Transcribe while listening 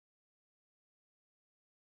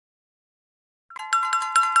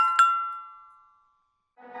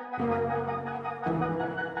Hey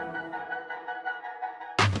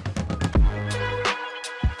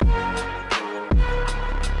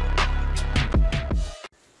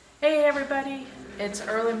everybody, it's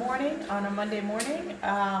early morning on a Monday morning,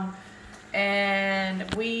 and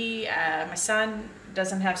my son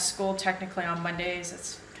doesn't have school technically on Mondays.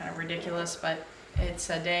 It's kind of ridiculous, but it's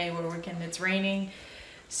a day where it's raining.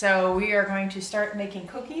 So we are going to start making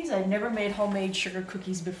cookies. I've never made homemade sugar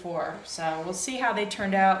cookies before, so we'll see how they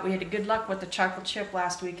turned out. We had good luck with the chocolate chip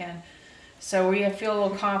last weekend, so we feel a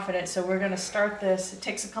little confident. So we're going to start this. It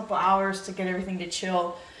takes a couple hours to get everything to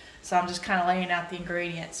chill. So I'm just kind of laying out the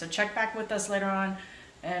ingredients. So check back with us later on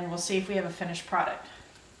and we'll see if we have a finished product.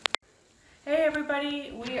 Hey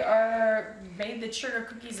everybody, the sugar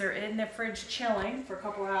cookies are in the fridge chilling for a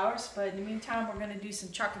couple hours, but in the meantime we're going to do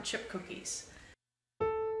some chocolate chip cookies.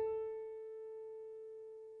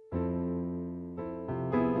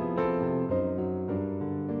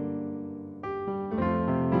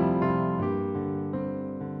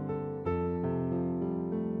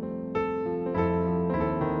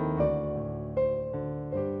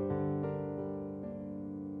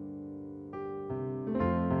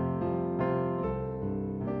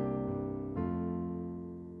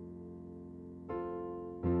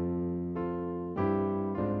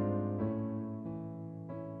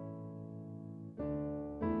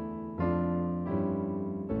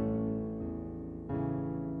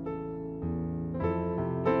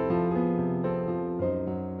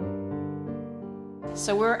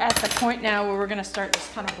 So we're at the point now where we're going to start this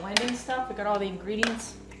kind of blending stuff. We got all the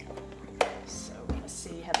ingredients. So we're going to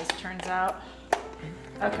see how this turns out.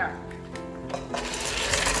 Okay.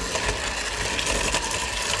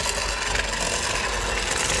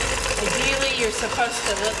 Ideally, you're supposed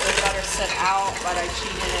to let the butter sit out, but I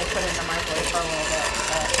cheated and put it in the microwave for a little bit.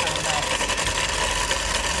 So it's kind of nice.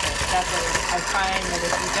 I find that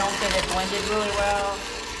if you don't get it blended really well,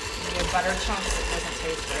 your butter chunks, it doesn't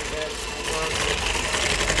taste very good.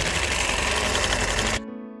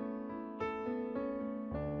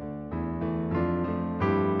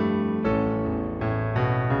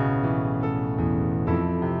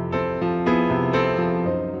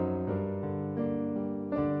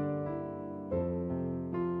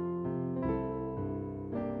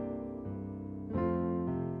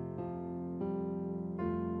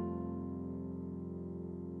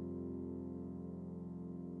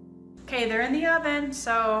 Okay, they're in the oven,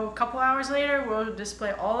 so a couple hours later we'll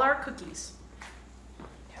display all our cookies.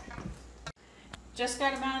 Just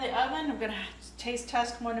got them out of the oven. I'm gonna taste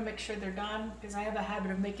test one to make sure they're done because I have a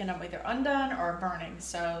habit of making them either undone or burning.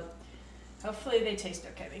 So hopefully they taste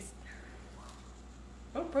okay.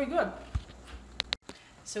 Oh, pretty good.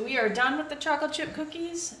 So we are done with the chocolate chip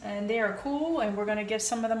cookies and they are cool and we're gonna give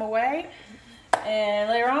some of them away. And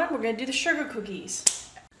later on we're gonna do the sugar cookies.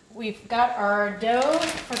 We've got our dough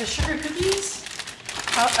for the sugar cookies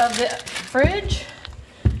out of the fridge,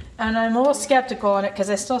 and I'm a little skeptical on it because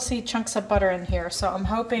I still see chunks of butter in here, so I'm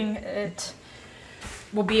hoping it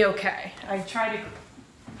will be okay. I tried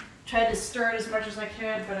to stir it as much as I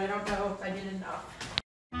could, but I don't know if I did enough.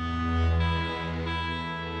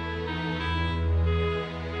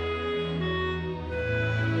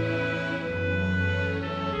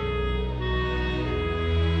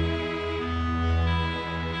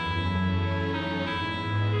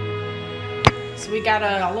 So we got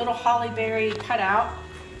a little holly berry cut out,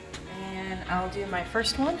 and I'll do my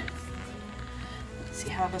first one. Let's see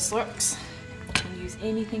how this looks. You can use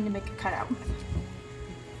anything to make a cutout.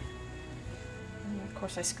 And of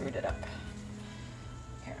course I screwed it up.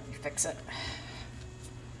 Here, let me fix it.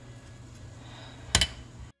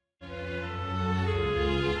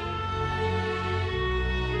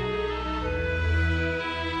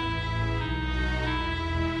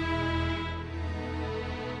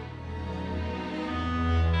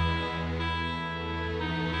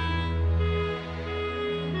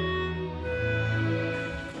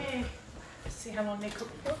 See how long they cook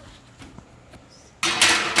for.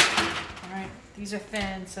 Alright, these are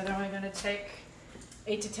thin, so they're only going to take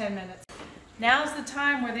 8 to 10 minutes. Now's the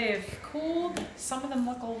time where they've cooled. Some of them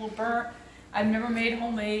look a little burnt. I've never made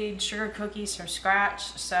homemade sugar cookies from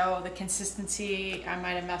scratch, so the consistency, I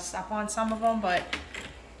might have messed up on some of them, but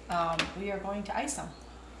we are going to ice them.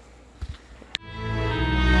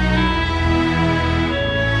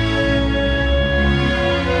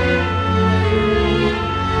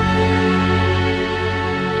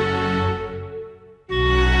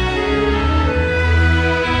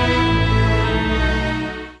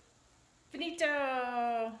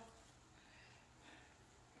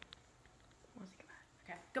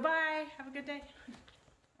 Goodbye. Have a good day.